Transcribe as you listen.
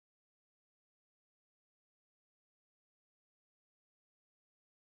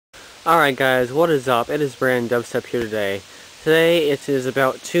Alright guys, what is up? It is Brandon Dubstep here today. Today it is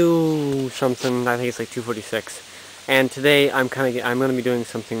about 2 something, I think it's like 2:46. And today I'm going to be doing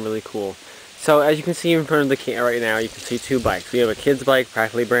something really cool. So as you can see in front of the camera right now, you can see 2 bikes. We have a kid's bike,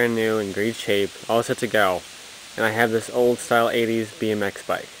 practically brand new, in great shape, all set to go. And I have this old style 80s BMX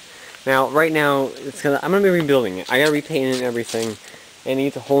bike. Now, right now, I'm going to be rebuilding it. I got to repaint it and everything. It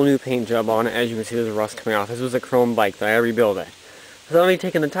needs a whole new paint job on it. As you can see, there's rust coming off. This was a chrome bike, so I got to rebuild it. So I'm only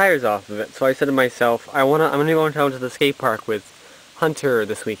taking the tires off of it, so I said to myself, I'm gonna go down to the skate park with Hunter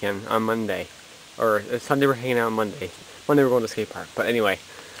this weekend on Monday, or Sunday we're hanging out on Monday. Monday we're going to the skate park. But anyway,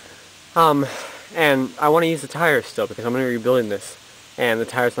 and I want to use the tires still because I'm gonna be rebuilding this, and the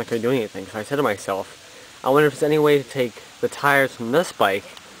tires not gonna do anything. So I said to myself, I wonder if there's any way to take the tires from this bike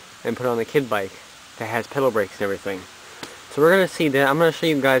and put it on the kid bike that has pedal brakes and everything. So we're gonna see that. I'm gonna show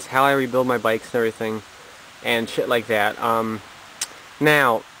you guys how I rebuild my bikes and everything, and shit like that.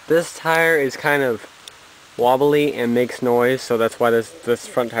 Now, this tire is kind of wobbly and makes noise, so that's why this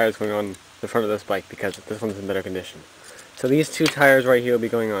front tire is going on the front of this bike, because this one's in better condition. So these 2 tires right here will be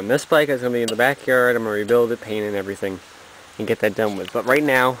going on this bike. It's going to be in the backyard. I'm going to rebuild it, paint it, and everything, and get that done with. But right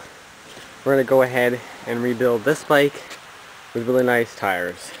now, we're going to go ahead and rebuild this bike with really nice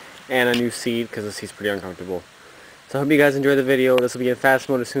tires and a new seat, because the seat's pretty uncomfortable. So I hope you guys enjoy the video. This will be in fast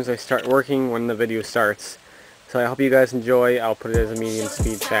mode as soon as I start working, when the video starts. So I hope you guys enjoy. I'll put it as a medium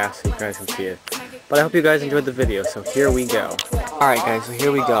speed fast so you guys can see it. But I hope you guys enjoyed the video, so here we go. Alright guys, so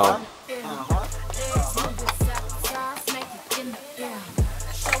here we go.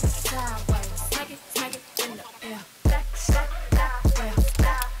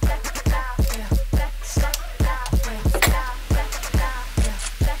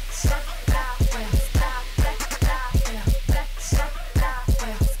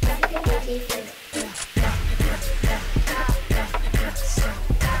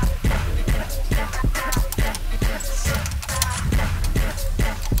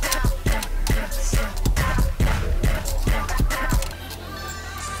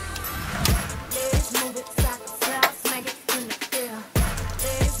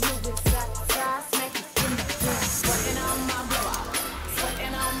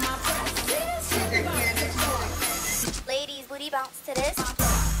 Ladies, booty bounce to this.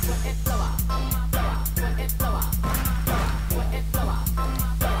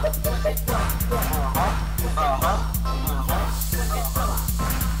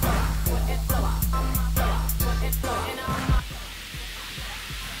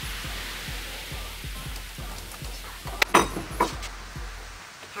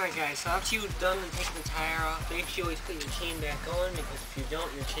 Alright guys, so after you've done and taken the tire off, make sure you always put your chain back on, because if you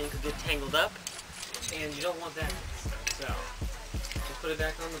don't, your chain could get tangled up, and you don't want that. So, just put it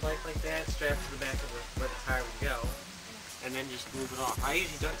back on the bike like that, strap to the back of where the tire would go, and then just move it off. I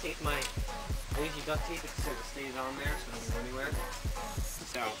usually duct tape it so it stays on there so it doesn't go anywhere.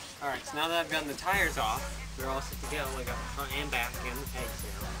 So, alright, so now that I've gotten the tires off, they're all set to go. I got the front and back and the pegs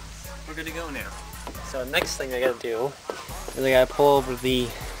now. We're good to go now. So next thing I gotta do is I gotta pull over the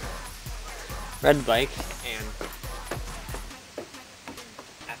red bike, and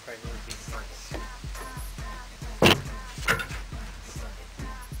after I move these fronts.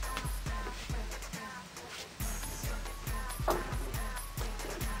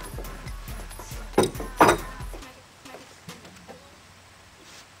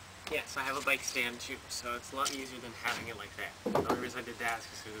 Yes, I have a bike stand too, so it's a lot easier than having it like that. The only reason I did that is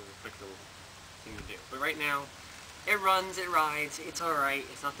because it was a quick little thing to do. But right now, it runs, it rides, it's alright,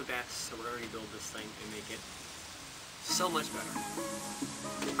 it's not the best, so we're going to rebuild this thing and make it so much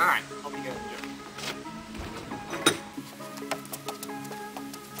better. Alright, hope you guys enjoy.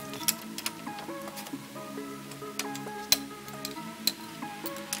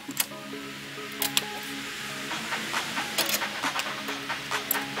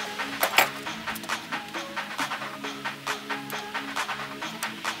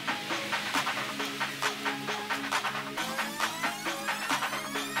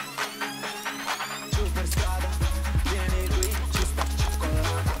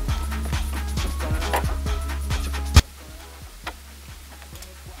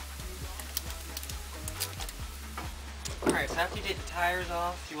 Alright, so after you take the tires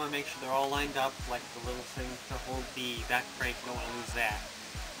off, you want to make sure they're all lined up, like the little thing to hold the back brake. You don't want to lose that.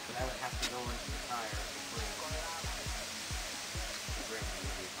 So that would have to go into the tire.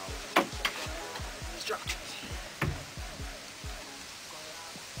 Just drop it.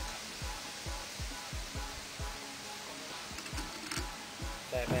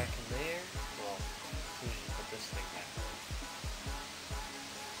 That back in there. Well, usually put this thing back.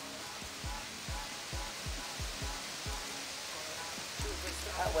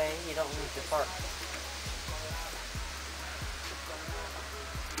 That way you don't lose your park.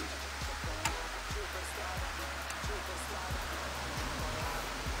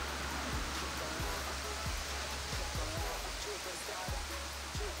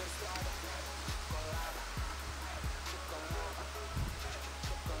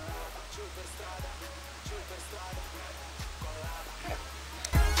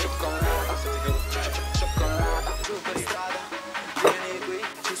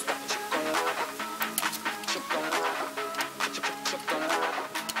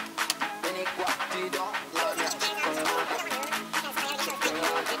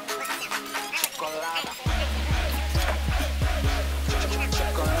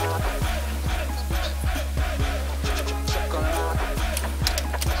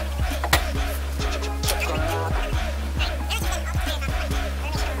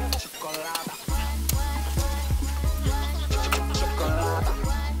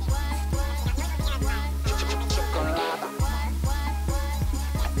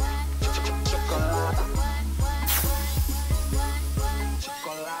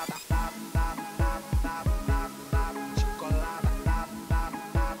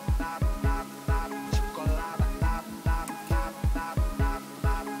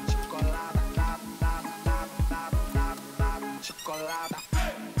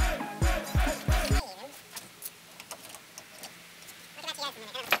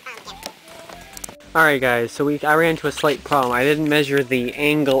 Alright guys, so I ran into a slight problem. I didn't measure the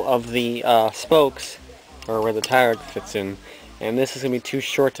angle of the spokes, or where the tire fits in, and this is going to be too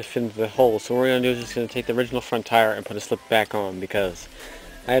short to fit into the hole. So what we're going to do is just going to take the original front tire and put a slip back on, because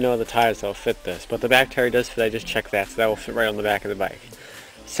I had no other tires that will fit this. But the back tire does fit, I just checked that, so that will fit right on the back of the bike.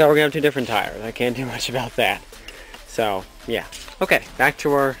 So we're going to have 2 different tires. I can't do much about that. So, yeah. Okay, back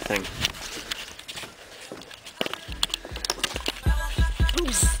to our thing.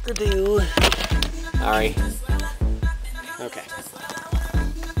 Oops, the do. Sorry. Okay.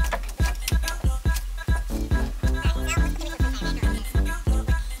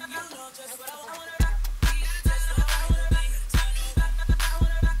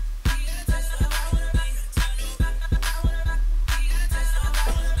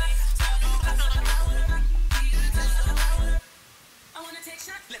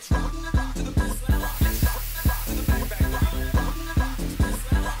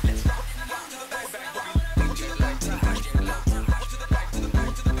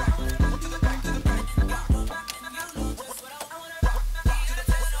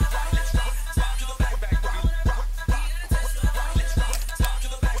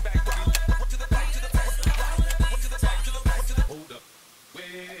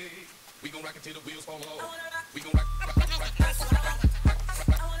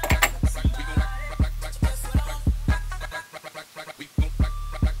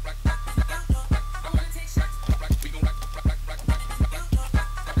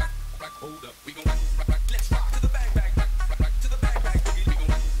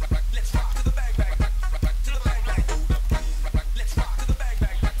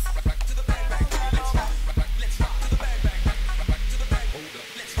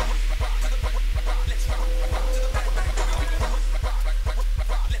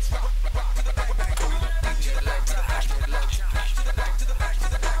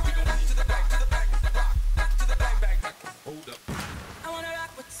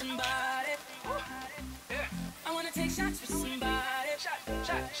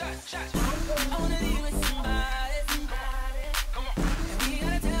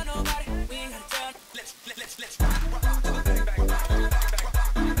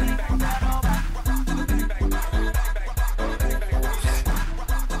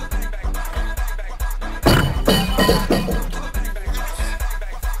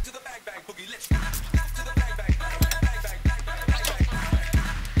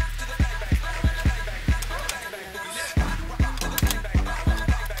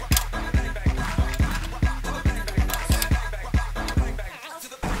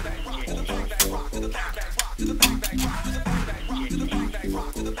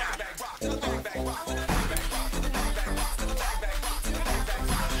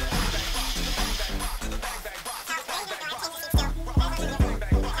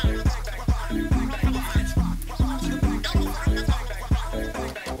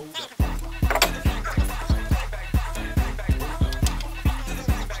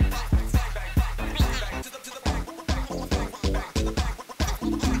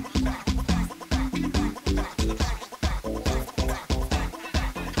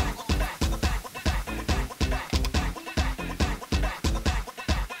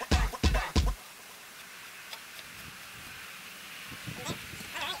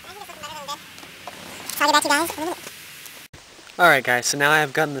 So I'll get back to you guys in a minute. Alright guys, so now I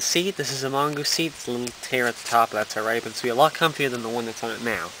have gotten the seat. This is a mongoose seat. It's a little tear at the top, that's alright, but it's going to be a lot comfier than the one that's on it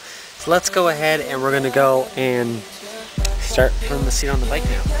now. So let's go ahead and we're going to go and start putting the seat on the bike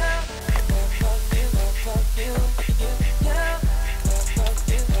now.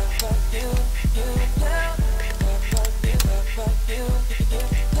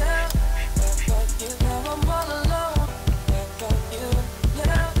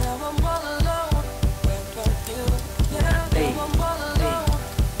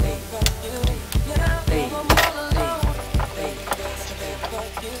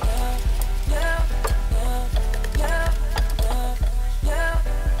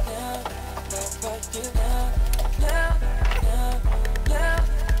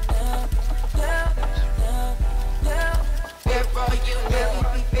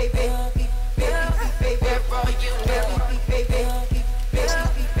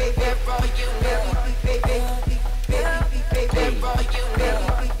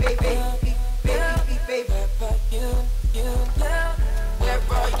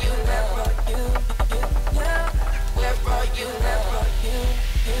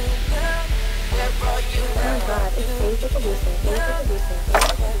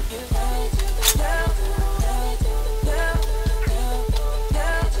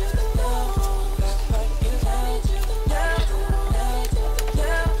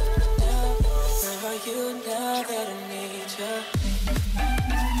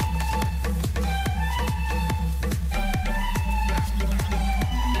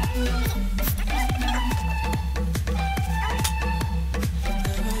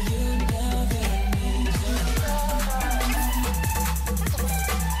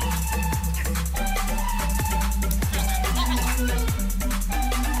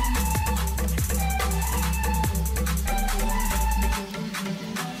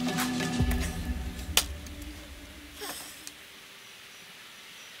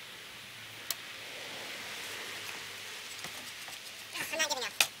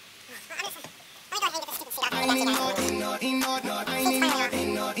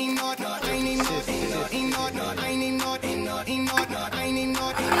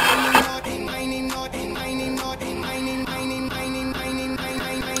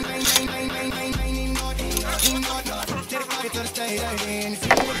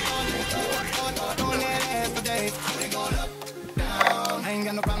 I ain't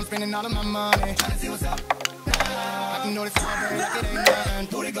got no problem spending all of my money. Trying to see what's up. I can know this all very like it ain't nothing.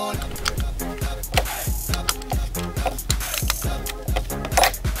 Booty going up.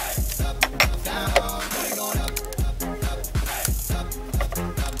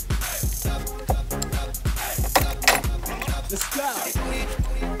 Let's go.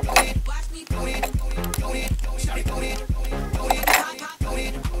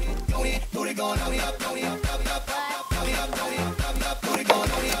 Booty going up.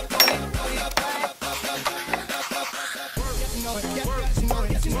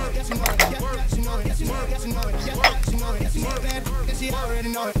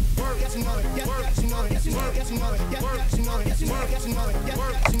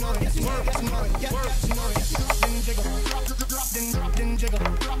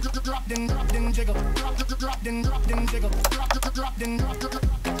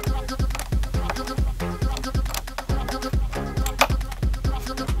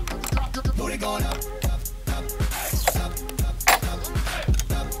 Booty going up.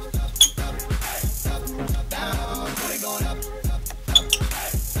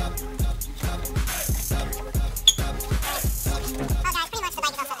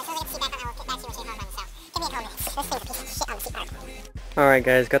 Alright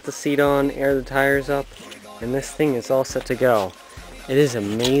guys, got the seat on, aired the tires up, and this thing is all set to go. It is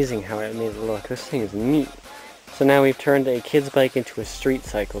amazing how it made it look. This thing is neat. So now we've turned a kid's bike into a street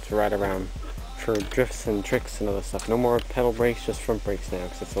cycle to ride around for drifts and tricks and other stuff. No more pedal brakes, just front brakes now,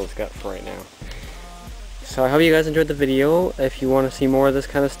 because that's all it's got for right now. So I hope you guys enjoyed the video. If you want to see more of this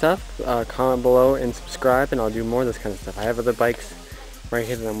kind of stuff, comment below and subscribe, and I'll do more of this kind of stuff. I have other bikes right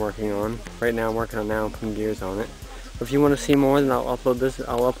here that I'm working on. Right now I'm working on now, putting gears on it. If you want to see more, then I'll upload this.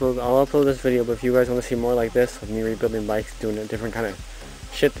 I'll upload this video. But if you guys want to see more like this, with me rebuilding bikes, doing a different kind of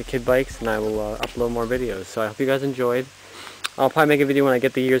shit to kid bikes, then I will upload more videos. So I hope you guys enjoyed. I'll probably make a video when I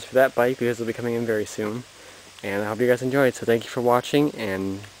get the gears for that bike, because it'll be coming in very soon. And I hope you guys enjoyed. So thank you for watching,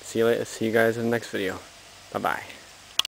 and see you later. See you guys in the next video. Bye bye.